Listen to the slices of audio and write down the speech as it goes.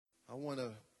I want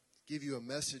to give you a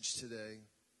message today,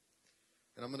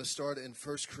 and I'm going to start in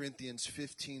 1 Corinthians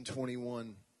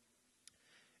 15:21.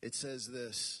 It says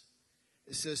this.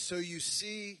 It says, "So you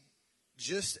see,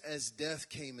 just as death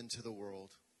came into the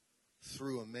world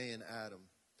through a man, Adam,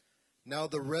 now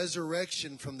the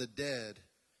resurrection from the dead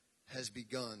has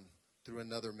begun through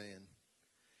another man.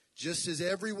 Just as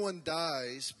everyone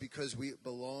dies because we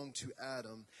belong to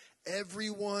Adam,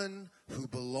 everyone who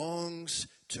belongs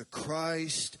to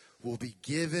Christ will be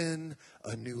given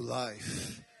a new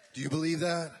life." Do you believe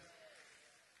that?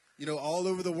 You know, all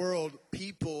over the world,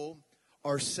 people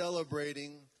are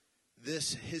celebrating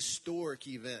this historic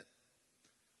event.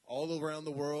 All around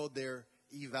the world, they're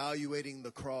evaluating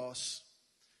the cross.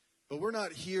 But we're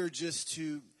not here just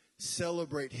to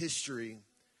celebrate history.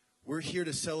 We're here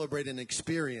to celebrate an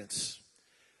experience.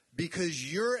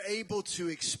 Because you're able to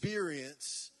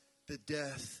experience the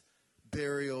death,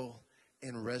 burial,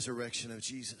 and resurrection of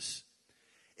Jesus.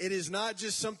 It is not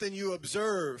just something you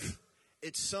observe.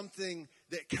 It's something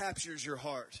that captures your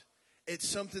heart. It's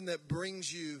something that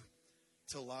brings you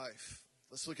to life.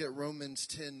 Let's look at Romans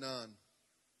 10:9.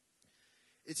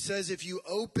 It says, "If you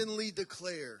openly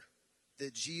declare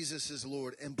that Jesus is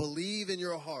Lord and believe in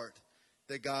your heart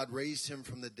that God raised him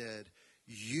from the dead,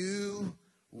 you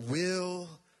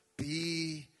will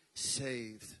be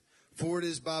saved. For it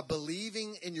is by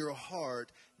believing in your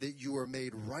heart that you are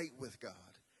made right with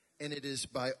God. And it is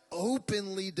by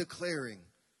openly declaring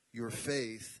your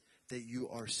faith that you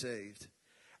are saved.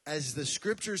 As the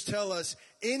scriptures tell us,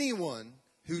 anyone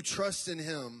who trusts in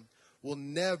him will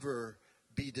never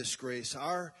be disgraced."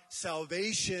 Our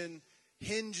salvation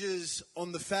hinges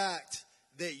on the fact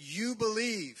that you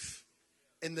believe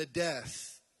in the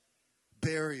death,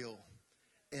 burial,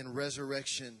 and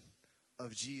resurrection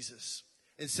of Jesus.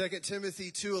 In 2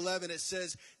 Timothy 2:11, it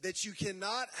says that you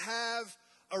cannot have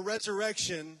a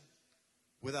resurrection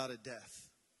without a death.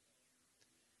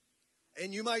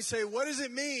 And you might say, what does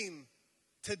it mean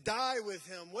to die with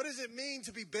him? What does it mean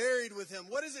to be buried with him?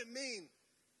 What does it mean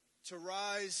to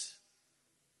rise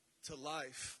to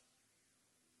life?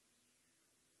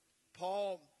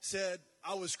 Paul said,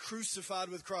 "I was crucified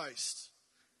with Christ.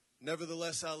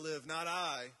 Nevertheless I live, not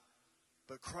I,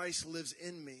 but Christ lives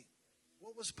in me."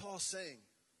 What was Paul saying?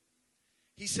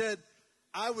 He said,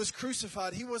 I was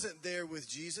crucified. He wasn't there with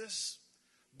Jesus,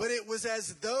 but it was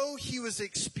as though he was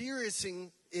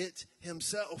experiencing it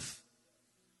himself.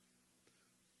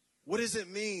 What does it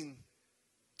mean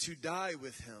to die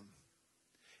with him?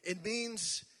 It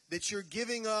means that you're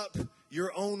giving up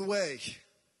your own way.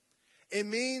 It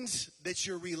means that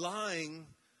you're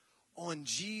relying on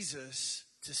Jesus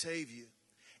to save you.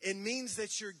 It means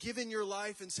that you're giving your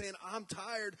life and saying, I'm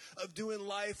tired of doing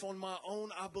life on my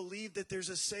own. I believe that there's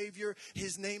a Savior.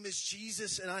 His name is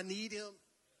Jesus and I need him.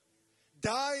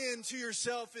 Dying to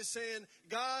yourself is saying,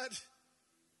 God,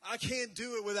 I can't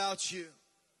do it without you.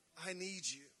 I need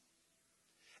you.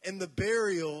 And the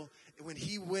burial, when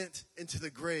he went into the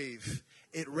grave,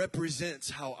 it represents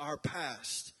how our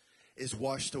past is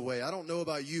washed away. I don't know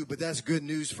about you, but that's good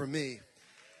news for me.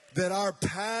 That our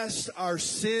past, our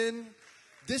sin,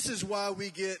 this is why we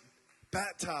get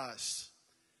baptized.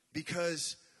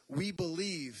 Because we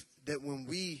believe that when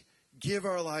we give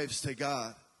our lives to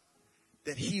God,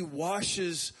 that he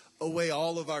washes away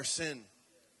all of our sin.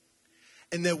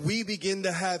 And that we begin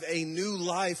to have a new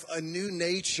life, a new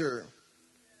nature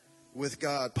with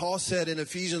God. Paul said in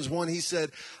Ephesians 1, he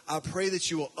said, I pray that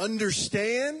you will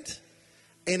understand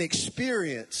and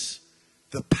experience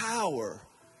the power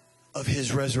of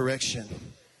his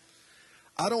resurrection.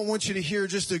 I don't want you to hear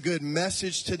just a good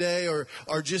message today or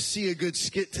just see a good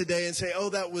skit today and say, oh,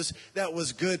 that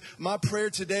was good. My prayer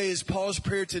today is Paul's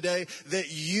prayer today, that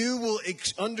you will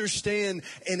understand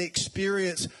and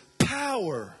experience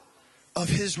power of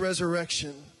his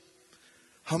resurrection.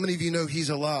 How many of you know he's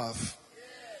alive?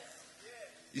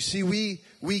 You see,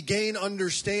 we gain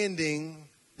understanding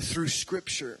through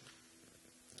Scripture.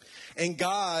 And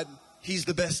God, he's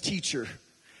the best teacher.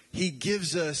 He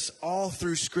gives us all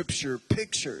through Scripture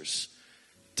pictures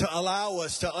to allow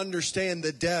us to understand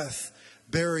the death,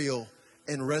 burial,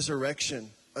 and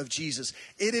resurrection of Jesus.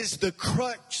 It is the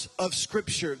crux of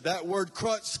Scripture. That word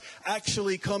crux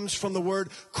actually comes from the word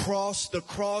cross. The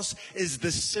cross is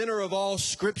the center of all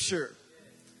Scripture.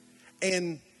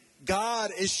 And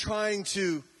God is trying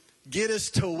to get us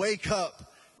to wake up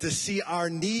to see our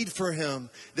need for him,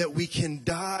 that we can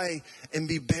die and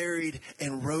be buried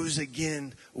and rose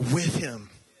again with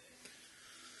him.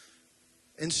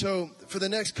 And so for the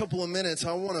next couple of minutes,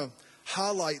 I want to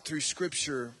highlight through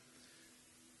Scripture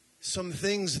some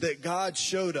things that God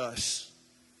showed us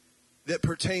that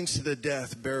pertains to the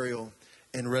death, burial,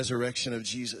 and resurrection of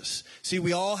Jesus. See,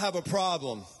 we all have a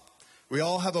problem. We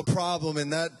all have a problem,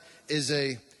 and that is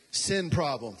a sin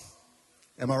problem.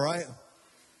 Am I right?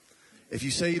 If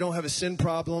you say you don't have a sin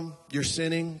problem, you're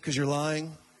sinning because you're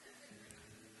lying.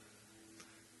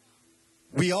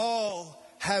 We all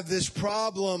have this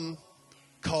problem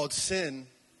called sin,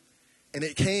 and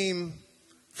it came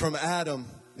from Adam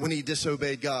when he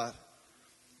disobeyed God.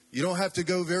 You don't have to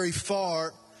go very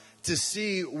far to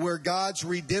see where God's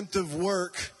redemptive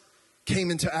work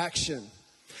came into action.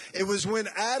 It was when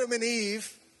Adam and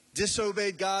Eve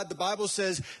disobeyed God, the Bible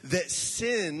says that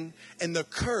sin and the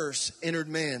curse entered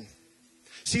man.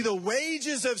 See, the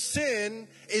wages of sin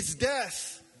is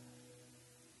death.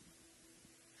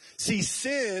 See,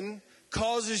 sin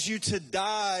causes you to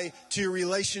die to your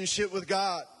relationship with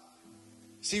God.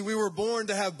 See, we were born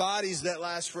to have bodies that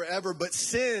last forever, but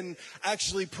sin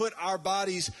actually put our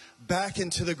bodies back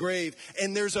into the grave.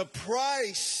 And there's a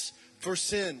price for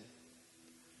sin.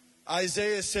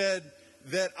 Isaiah said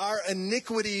that our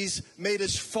iniquities made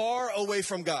us far away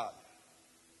from God.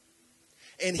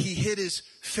 And he hid his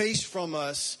face from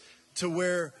us to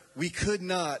where we could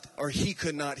not, or he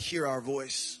could not hear our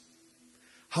voice.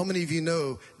 How many of you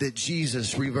know that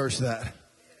Jesus reversed that?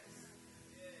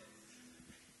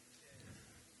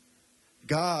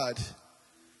 God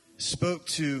spoke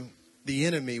to the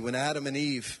enemy when Adam and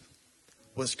Eve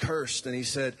was cursed. And he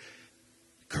said,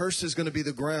 curse is going to be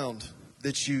the ground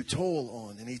that you toil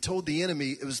on. And he told the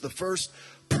enemy, it was the first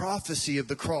prophecy of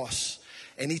the cross.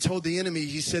 And he told the enemy,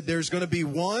 he said, there's going to be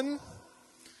one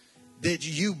that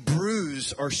you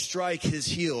bruise or strike his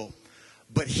heel,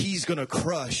 but he's going to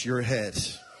crush your head.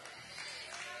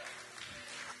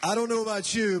 I don't know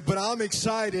about you, but I'm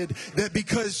excited that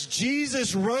because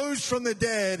Jesus rose from the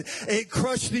dead, it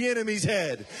crushed the enemy's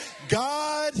head.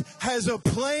 God has a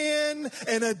plan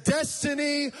and a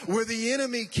destiny where the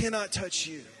enemy cannot touch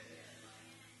you.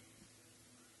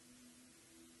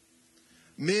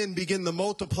 Men begin to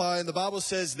multiply, and the Bible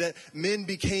says that men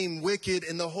became wicked,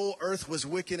 and the whole earth was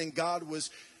wicked, and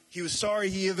he was sorry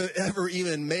he ever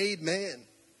even made man.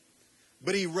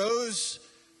 But he rose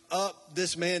up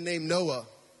this man named Noah.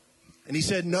 And he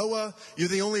said, Noah, you're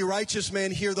the only righteous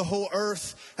man here. The whole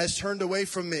earth has turned away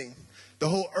from me. The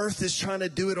whole earth is trying to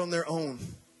do it on their own.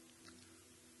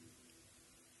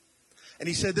 And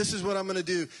he said, this is what I'm going to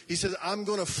do. He says, I'm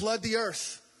going to flood the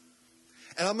earth.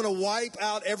 And I'm going to wipe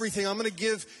out everything. I'm going to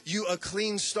give you a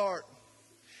clean start.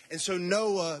 And so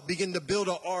Noah began to build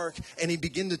an ark. And he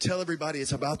began to tell everybody,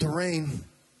 it's about to rain.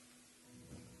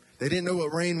 They didn't know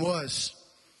what rain was.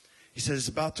 He says, it's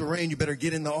about to rain. You better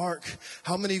get in the ark.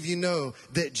 How many of you know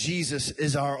that Jesus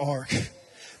is our ark?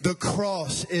 The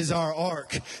cross is our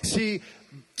ark. See,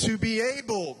 to be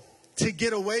able to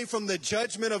get away from the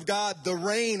judgment of God, the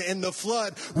rain and the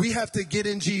flood, we have to get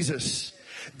in Jesus.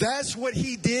 That's what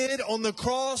he did on the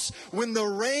cross. When the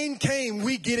rain came,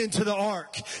 we get into the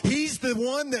ark. He's the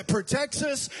one that protects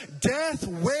us. Death,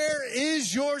 where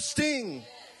is your sting?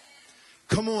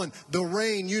 Come on, the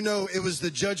rain, you know it was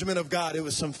the judgment of God. It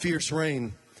was some fierce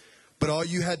rain. But all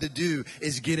you had to do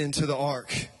is get into the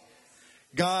ark.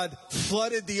 God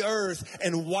flooded the earth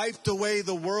and wiped away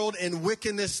the world and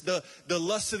wickedness, the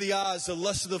lust of the eyes, the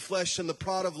lust of the flesh, and the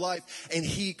pride of life. And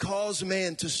he caused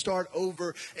man to start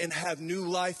over and have new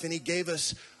life. And he gave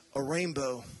us a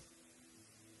rainbow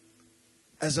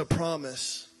as a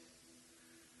promise.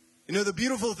 You know, the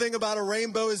beautiful thing about a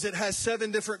rainbow is it has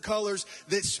 7 different colors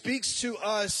that speaks to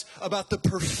us about the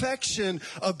perfection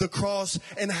of the cross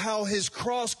and how his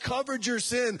cross covered your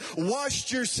sin,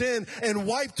 washed your sin, and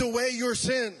wiped away your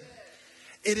sin.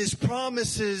 It is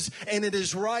promises and it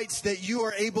is rights that you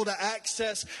are able to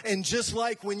access. And just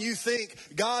like when you think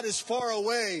God is far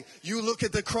away, you look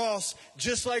at the cross.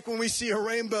 Just like when we see a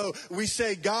rainbow, we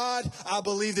say, God, I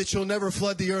believe that you'll never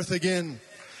flood the earth again.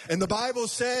 And the Bible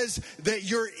says that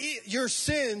your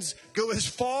sins go as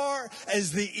far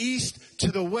as the east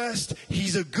to the west.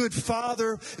 He's a good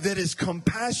father that is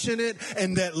compassionate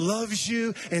and that loves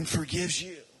you and forgives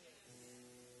you.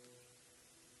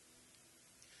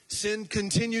 Sin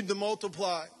continued to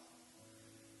multiply.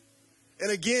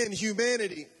 And again,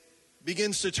 humanity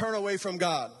begins to turn away from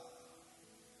God.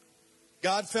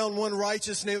 God found one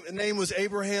righteous name was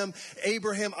Abraham.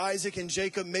 Abraham, Isaac, and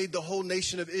Jacob made the whole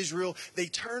nation of Israel. They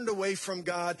turned away from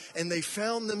God and they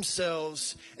found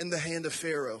themselves in the hand of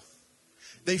Pharaoh.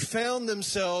 They found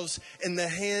themselves in the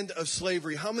hand of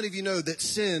slavery. How many of you know that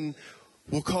sin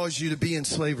will cause you to be in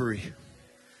slavery?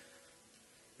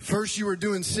 First you were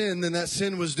doing sin, then that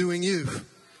sin was doing you.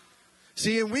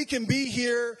 See, and we can be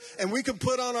here and we can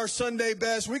put on our Sunday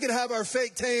best. We can have our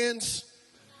fake tans.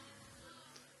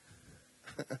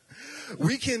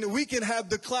 We can have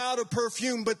the cloud of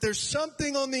perfume, but there's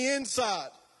something on the inside.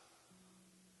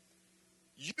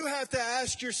 You have to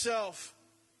ask yourself,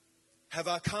 have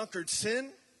I conquered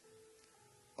sin,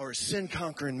 or is sin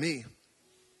conquering me?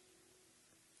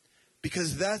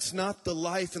 Because that's not the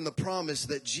life and the promise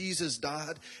that Jesus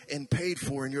died and paid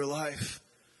for in your life.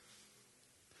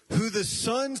 Who the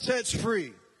Son sets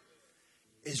free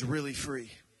is really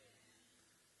free.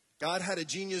 God had a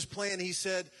genius plan. He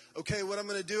said, okay, what I'm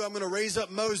going to do, I'm going to raise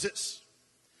up Moses.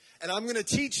 And I'm going to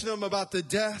teach them about the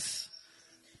death,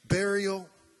 burial,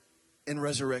 and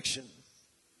resurrection.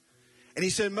 And he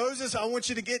said, Moses, I want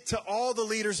you to get to all the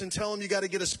leaders and tell them you got to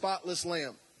get a spotless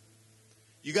lamb.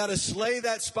 You got to slay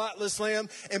that spotless lamb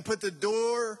and put the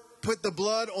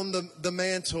blood on the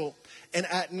mantle. And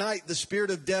at night, the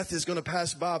spirit of death is going to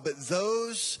pass by. But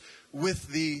those with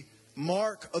the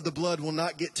mark of the blood will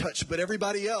not get touched. But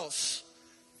everybody else,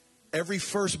 every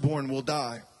firstborn will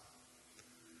die.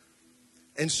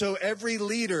 And so every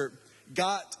leader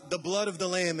got the blood of the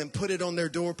lamb and put it on their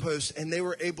doorposts, and they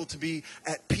were able to be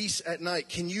at peace at night.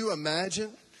 Can you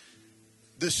imagine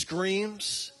the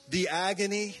screams, the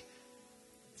agony,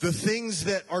 the things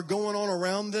that are going on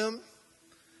around them?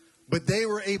 But they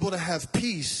were able to have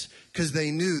peace because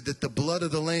they knew that the blood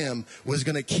of the lamb was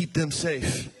going to keep them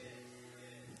safe.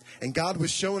 And God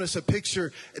was showing us a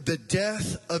picture. The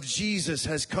death of Jesus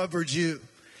has covered you.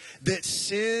 That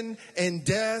sin and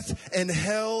death and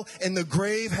hell and the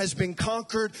grave has been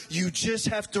conquered. You just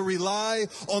have to rely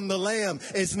on the Lamb.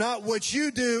 It's not what you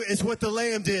do, it's what the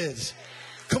Lamb did.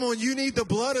 Come on, you need the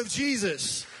blood of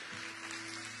Jesus.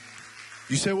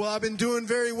 You say, well, I've been doing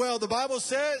very well. The Bible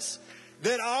says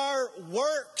that our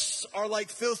works are like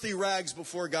filthy rags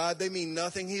before God. They mean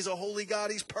nothing. He's a holy God.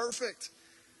 He's perfect.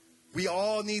 We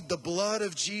all need the blood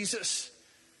of Jesus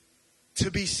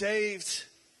to be saved.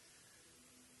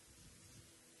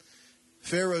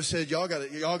 Pharaoh said, y'all got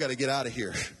to get out of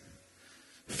here.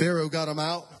 Pharaoh got them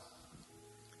out.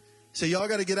 So y'all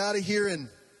got to get out of here. And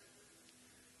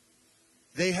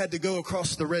they had to go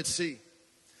across the Red Sea.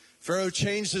 Pharaoh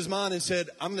changed his mind and said,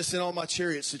 I'm going to send all my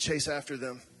chariots to chase after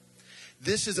them.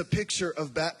 This is a picture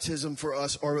of baptism for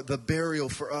us, or the burial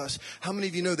for us. How many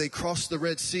of you know they crossed the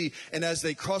Red Sea? And as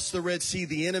they crossed the Red Sea,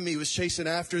 the enemy was chasing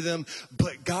after them.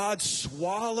 But God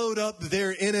swallowed up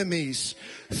their enemies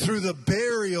through the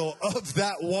burial of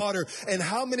that water. And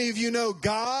how many of you know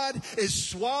God is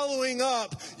swallowing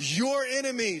up your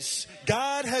enemies?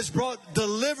 God has brought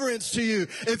deliverance to you.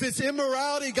 If it's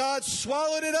immorality, God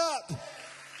swallowed it up.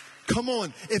 Come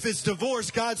on. If it's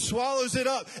divorce, God swallows it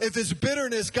up. If it's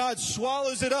bitterness, God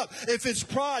swallows it up. If it's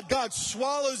pride, God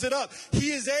swallows it up.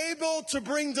 He is able to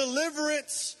bring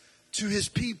deliverance to his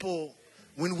people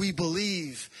when we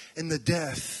believe in the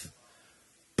death,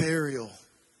 burial,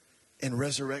 and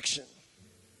resurrection.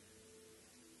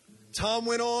 Time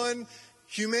went on.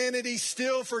 Humanity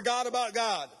still forgot about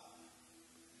God.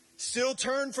 Still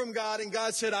turned from God, and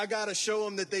God said, I got to show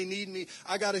them that they need me.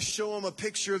 I got to show them a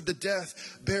picture of the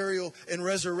death, burial, and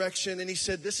resurrection. And he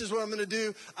said, this is what I'm going to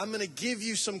do. I'm going to give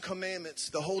you some commandments.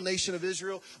 The whole nation of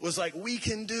Israel was like, we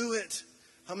can do it.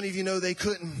 How many of you know they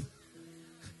couldn't?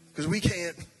 Because we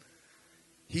can't.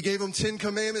 He gave them 10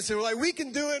 commandments. They were like, we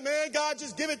can do it, man. God,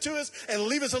 just give it to us and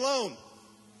leave us alone.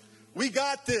 We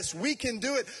got this. We can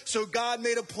do it. So God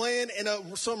made a plan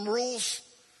and some rules.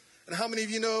 And how many of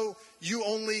you know you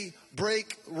only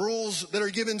break rules that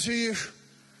are given to you?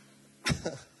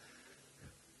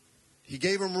 He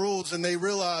gave them rules, and they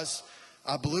realized,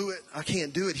 I blew it. I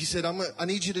can't do it. He said, I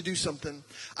need you to do something.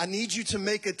 I need you to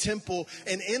make a temple,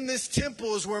 and in this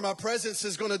temple is where my presence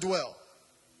is going to dwell.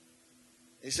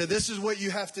 He said, this is what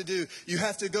you have to do. You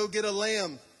have to go get a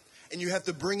lamb, and you have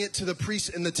to bring it to the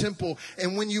priest in the temple.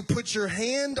 And when you put your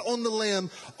hand on the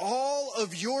lamb, all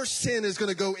of your sin is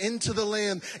going to go into the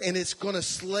lamb, and it's going to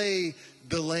slay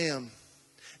the lamb.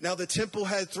 Now, the temple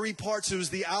had 3 parts. It was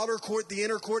the outer court, the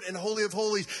inner court, and Holy of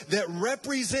Holies that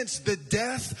represents the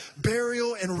death,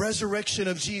 burial, and resurrection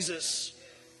of Jesus.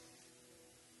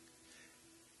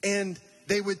 And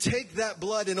they would take that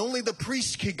blood, and only the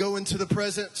priest could go into the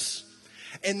presence.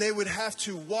 And they would have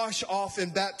to wash off in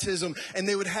baptism, and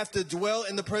they would have to dwell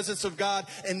in the presence of God,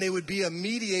 and they would be a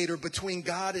mediator between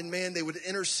God and man. They would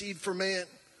intercede for man.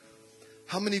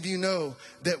 How many of you know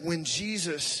that when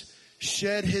Jesus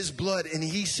shed his blood and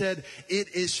he said,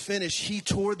 it is finished, he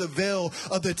tore the veil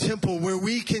of the temple where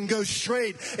we can go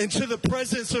straight into the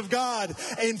presence of God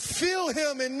and feel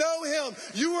him and know him?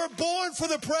 You were born for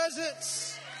the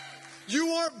presence. You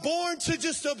weren't born to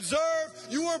just observe.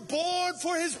 You were born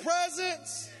for his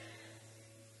presence.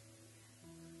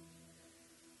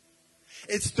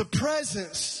 It's the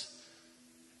presence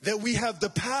that we have the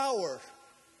power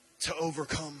to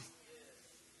overcome.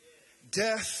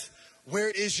 Death, where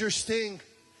is your sting?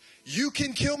 You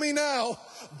can kill me now,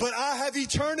 but I have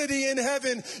eternity in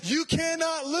heaven. You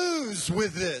cannot lose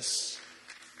with this.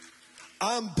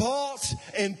 I'm bought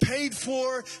and paid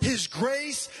for. His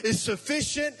grace is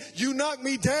sufficient. You knock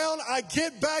me down, I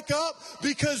get back up,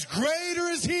 because greater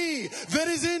is He that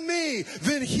is in me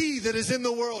than he that is in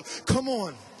the world. Come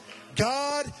on.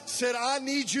 God said, I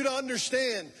need you to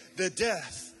understand the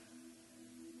death,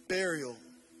 burial,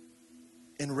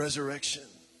 and resurrection.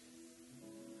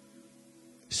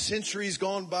 Centuries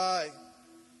gone by,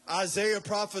 Isaiah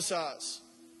prophesies.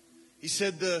 He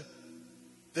said the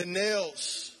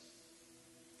nails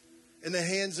in the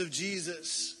hands of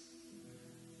Jesus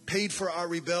paid for our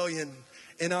rebellion,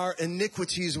 and our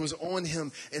iniquities was on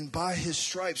Him, and by His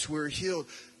stripes we were healed.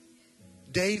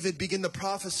 David began to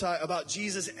prophesy about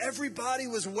Jesus. Everybody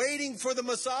was waiting for the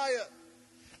Messiah.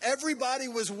 Everybody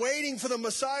was waiting for the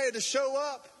Messiah to show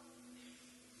up.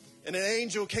 And an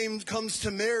angel comes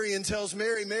to Mary and tells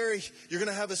Mary, Mary, you're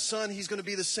going to have a son. He's going to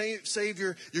be the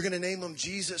Savior. You're going to name him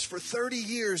Jesus. For 30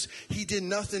 years, he did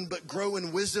nothing but grow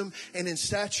in wisdom and in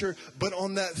stature. But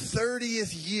on that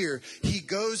 30th year, he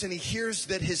goes and he hears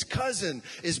that his cousin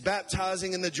is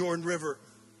baptizing in the Jordan River.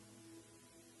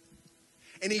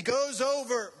 And he goes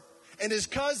over, and his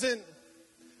cousin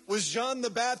was John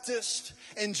the Baptist.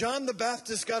 And John the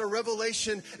Baptist got a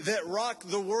revelation that rocked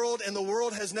the world, and the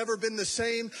world has never been the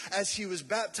same. As he was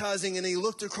baptizing and he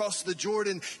looked across the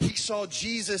Jordan, he saw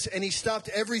Jesus, and he stopped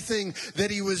everything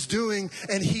that he was doing,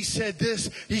 and he said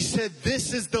this. He said,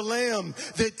 this is the Lamb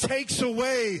that takes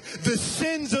away the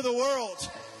sins of the world.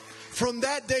 From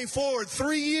that day forward,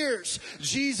 3 years,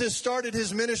 Jesus started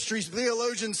his ministry.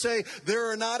 Theologians say there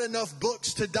are not enough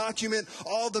books to document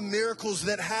all the miracles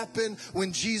that happened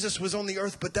when Jesus was on the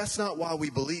earth, but that's not why we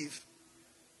believe.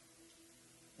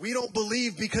 We don't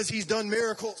believe because he's done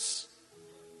miracles.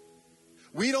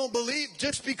 We don't believe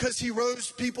just because he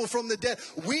rose people from the dead.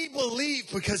 We believe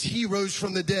because he rose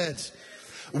from the dead.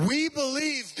 We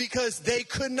believe because they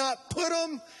could not put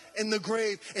him in the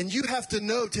grave. And you have to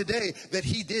know today that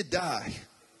he did die.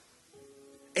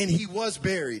 And he was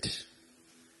buried.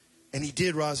 And he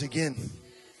did rise again.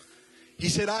 He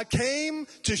said, I came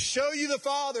to show you the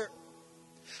Father.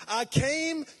 I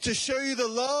came to show you the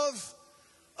love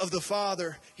of the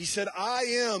Father. He said, I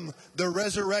am the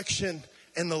resurrection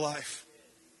and the life.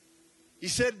 He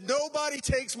said, nobody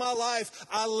takes my life.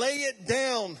 I lay it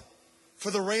down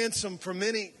for the ransom for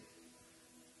many.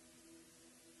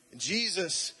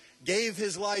 Jesus gave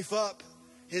his life up.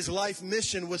 His life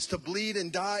mission was to bleed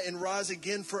and die and rise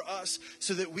again for us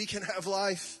so that we can have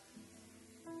life.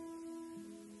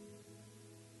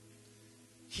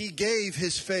 He gave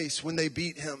his face when they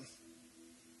beat him.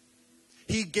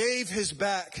 He gave his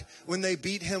back when they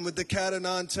beat him with the cat o'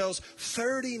 nine tails.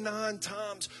 39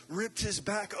 times ripped his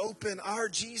back open. Our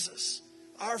Jesus,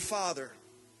 our Father.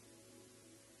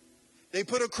 They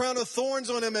put a crown of thorns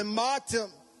on him and mocked him.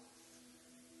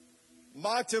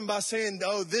 Mocked him by saying,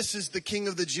 oh, this is the King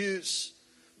of the Jews.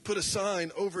 Put a sign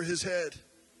over his head.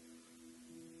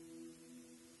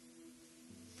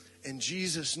 And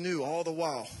Jesus knew all the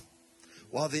while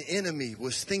the enemy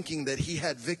was thinking that he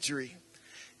had victory,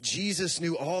 Jesus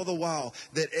knew all the while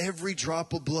that every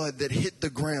drop of blood that hit the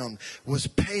ground was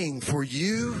paying for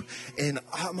you and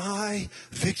my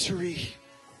victory.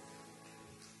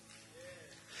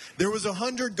 There was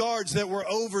 100 guards that were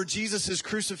over Jesus'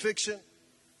 crucifixion.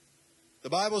 The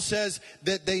Bible says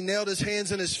that they nailed his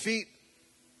hands and his feet.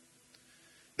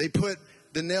 They put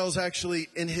the nails actually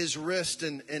in his wrist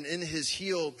and in his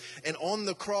heel. And on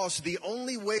the cross, the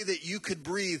only way that you could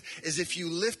breathe is if you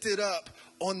lifted up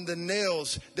on the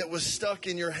nails that was stuck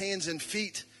in your hands and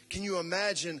feet. Can you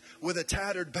imagine with a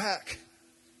tattered back?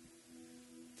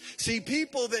 See,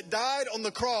 people that died on the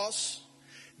cross,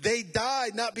 they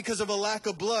died not because of a lack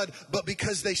of blood, but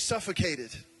because they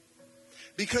suffocated.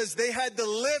 Because they had to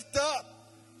lift up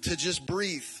to just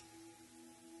breathe.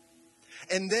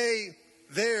 And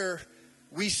there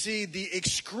we see the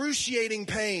excruciating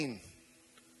pain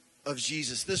of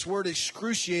Jesus. This word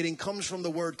excruciating comes from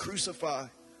the word crucify.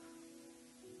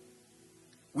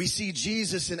 We see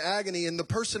Jesus in agony, and the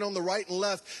person on the right and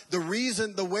left, the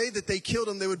way that they killed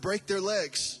him, they would break their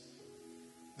legs.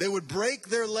 They would break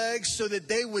their legs so that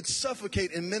they would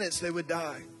suffocate. In minutes, they would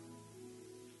die.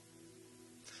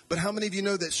 But how many of you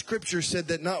know that Scripture said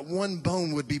that not one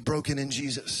bone would be broken in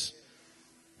Jesus?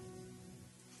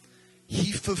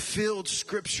 He fulfilled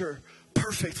Scripture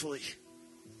perfectly.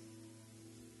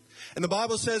 And the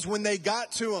Bible says when they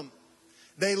got to him,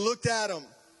 they looked at him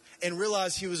and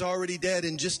realized he was already dead.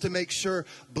 And just to make sure,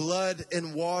 blood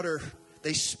and water,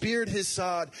 they speared his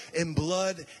side, and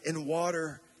blood and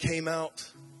water came out.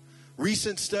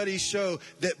 Recent studies show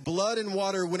that blood and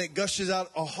water, when it gushes out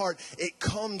a heart, it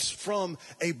comes from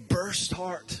a burst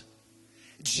heart.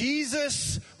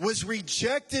 Jesus was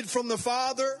rejected from the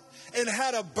Father and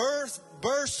had a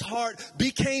burst heart,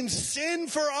 became sin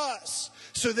for us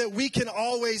so that we can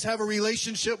always have a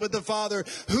relationship with the Father.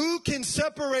 Who can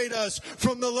separate us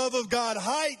from the love of God?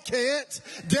 Height can't,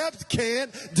 depth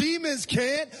can't, demons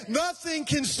can't. Nothing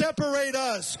can separate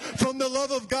us from the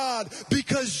love of God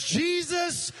because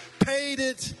Jesus paid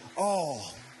it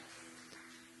all.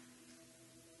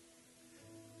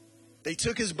 They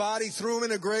took his body, threw him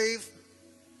in a grave.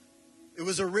 It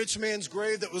was a rich man's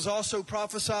grave that was also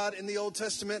prophesied in the Old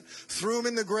Testament. Threw him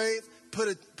in the grave,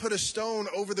 put a stone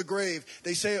over the grave.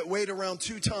 They say it weighed around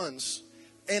 2 tons.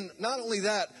 And not only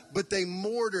that, but they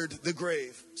mortared the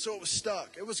grave. So it was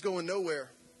stuck. It was going nowhere.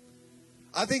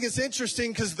 I think it's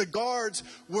interesting because the guards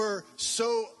were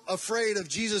so afraid of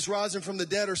Jesus rising from the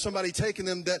dead or somebody taking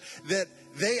them that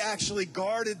they actually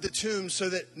guarded the tomb so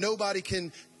that nobody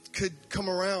could come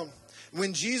around.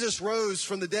 When Jesus rose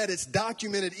from the dead, it's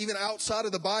documented even outside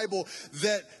of the Bible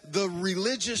that the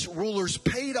religious rulers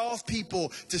paid off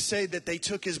people to say that they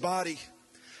took his body.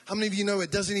 How many of you know it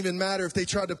doesn't even matter if they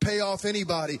tried to pay off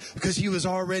anybody because he was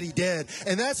already dead?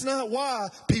 And that's not why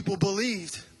people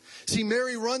believed. See,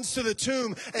 Mary runs to the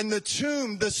tomb, and the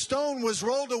stone was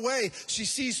rolled away. She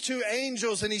sees 2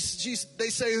 angels, and they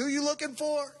say, "Who are you looking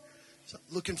for?"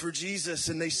 "Looking for Jesus."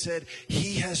 And they said,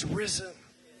 "He has risen.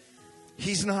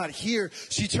 He's not here."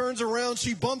 She turns around.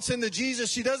 She bumps into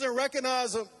Jesus. She doesn't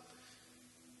recognize him.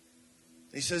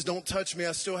 He says, "Don't touch me.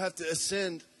 I still have to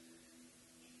ascend."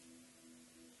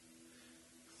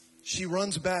 She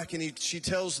runs back and she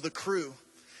tells the crew.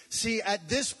 See, at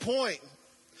this point,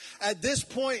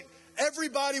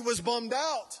 everybody was bummed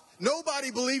out. Nobody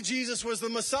believed Jesus was the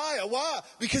Messiah. Why?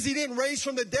 Because he didn't raise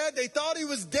from the dead. They thought he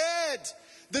was dead.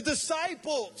 The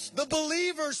disciples, the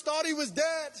believers thought he was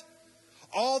dead.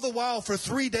 All the while for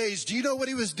 3 days, do you know what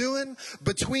he was doing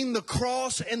between the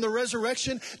cross and the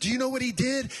resurrection? Do you know what he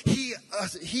did?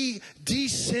 He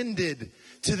descended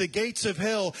to the gates of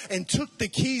hell and took the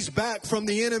keys back from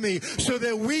the enemy so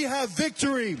that we have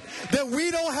victory, that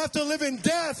we don't have to live in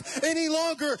death any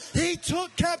longer. He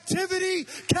took captivity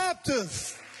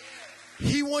captive.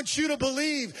 He wants you to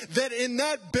believe that in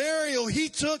that burial, he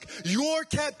took your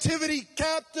captivity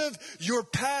captive. Your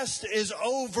past is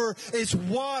over. It's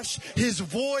washed. His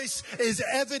voice is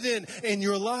evident in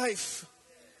your life.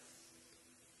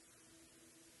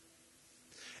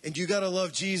 And you got to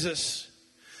love Jesus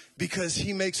because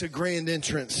he makes a grand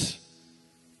entrance.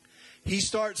 He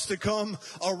starts to come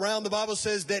around. The Bible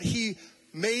says that he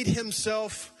made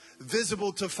himself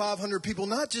visible to 500 people.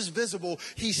 Not just visible.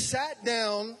 He sat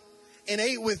down and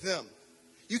ate with them.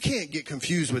 You can't get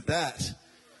confused with that.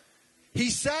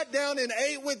 He sat down and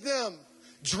ate with them,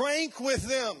 drank with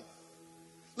them.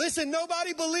 Listen,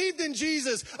 nobody believed in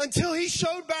Jesus until he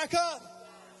showed back up.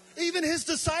 Even his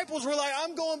disciples were like,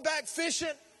 "I'm going back fishing."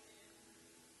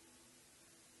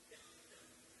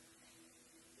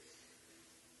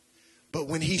 But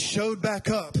when he showed back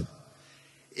up,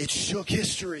 it shook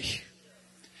history.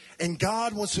 And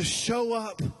God wants to show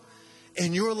up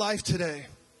in your life today.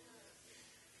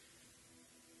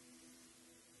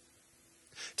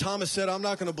 Thomas said, "I'm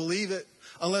not going to believe it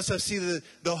unless I see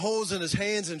the holes in his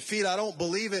hands and feet. I don't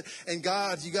believe it." And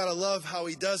God, you got to love how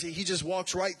he does it. He just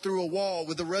walks right through a wall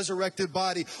with the resurrected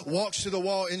body, walks through the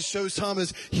wall and shows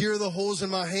Thomas, "Here are the holes in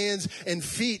my hands and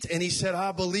feet." And he said,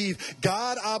 "I believe."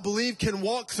 God, I believe, can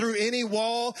walk through any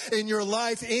wall in your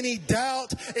life, any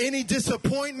doubt, any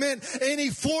disappointment, any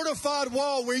fortified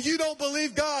wall where you don't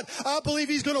believe God. I believe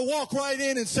he's going to walk right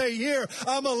in and say, "Here,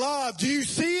 I'm alive." Do you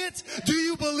see it? Do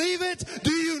you believe it?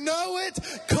 Do you know it?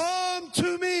 Come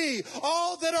to me,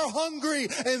 all that are hungry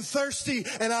and thirsty,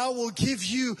 and I will give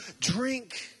you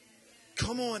drink.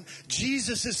 Come on.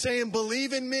 Jesus is saying,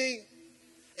 "Believe in me,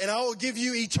 and I will give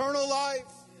you eternal life."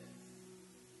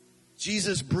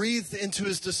 Jesus breathed into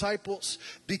his disciples,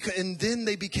 and then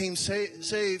they became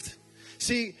saved.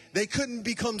 See, they couldn't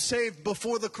become saved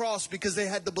before the cross because they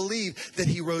had to believe that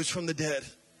he rose from the dead.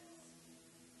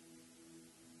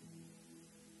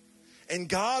 And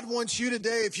God wants you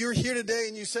today, if you're here today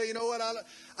and you say, "You know what,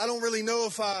 I don't really know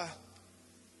if I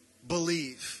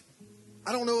believe.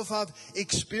 I don't know if I've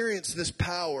experienced this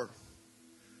power."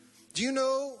 Do you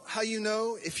know how you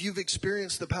know if you've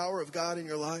experienced the power of God in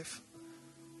your life?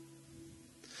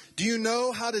 Do you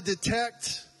know how to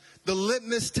detect the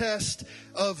litmus test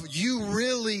of you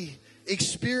really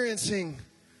experiencing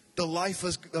the life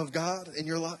of God in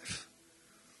your life?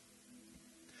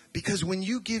 Because when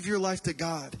you give your life to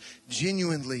God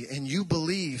genuinely and you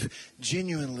believe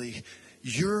genuinely,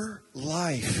 your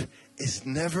life is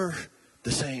never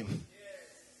the same.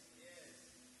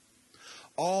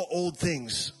 All old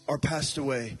things are passed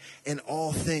away and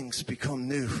all things become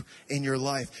new in your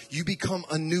life. You become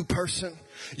a new person.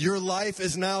 Your life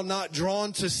is now not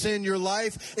drawn to sin. Your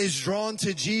life is drawn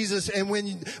to Jesus. And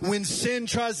when sin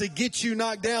tries to get you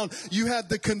knocked down, you have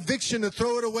the conviction to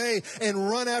throw it away and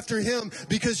run after Him,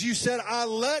 because you said, I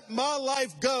let my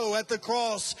life go at the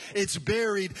cross. It's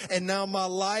buried. And now my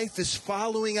life is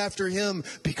following after Him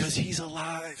because He's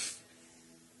alive.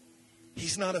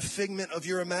 He's not a figment of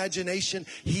your imagination.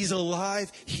 He's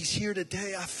alive. He's here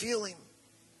today. I feel Him.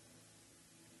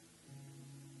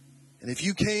 And if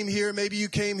you came here, maybe you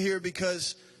came here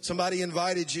because somebody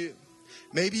invited you.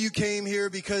 Maybe you came here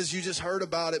because you just heard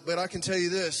about it. But I can tell you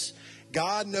this.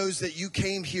 God knows that you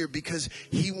came here because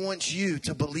He wants you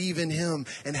to believe in Him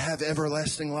and have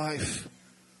everlasting life.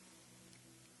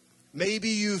 Maybe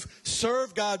you've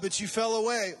served God, but you fell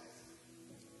away.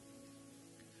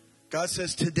 God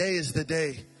says today is the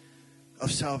day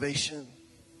of salvation.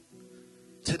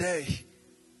 Today.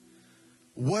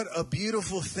 What a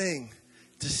beautiful thing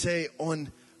to say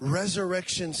on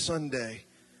Resurrection Sunday,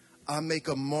 I make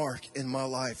a mark in my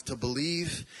life to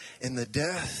believe in the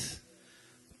death,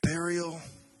 burial,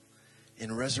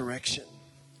 and resurrection.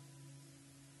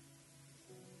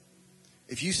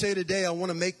 If you say today, I want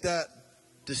to make that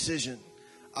decision,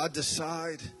 I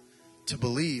decide to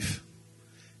believe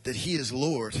that He is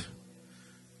Lord,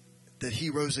 that He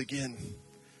rose again,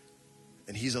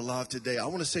 and He's alive today. I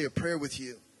want to say a prayer with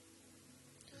you.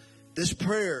 This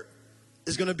prayer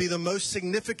is going to be the most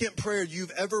significant prayer you've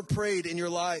ever prayed in your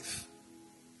life,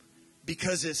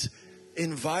 because it's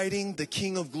inviting the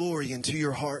King of Glory into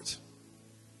your heart.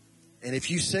 And if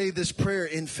you say this prayer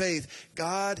in faith,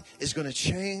 God is going to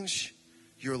change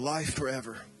your life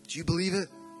forever. Do you believe it?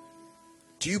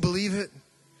 Do you believe it?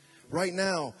 Right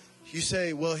now, you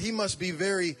say, well, he must be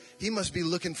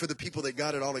looking for the people that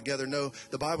got it all together. No,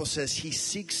 the Bible says He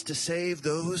seeks to save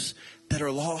those that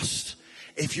are lost.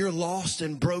 If you're lost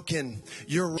and broken,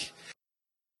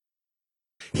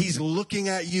 He's looking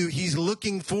at you. He's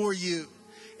looking for you.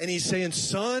 And He's saying,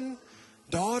 son,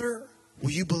 daughter,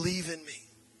 will you believe in me?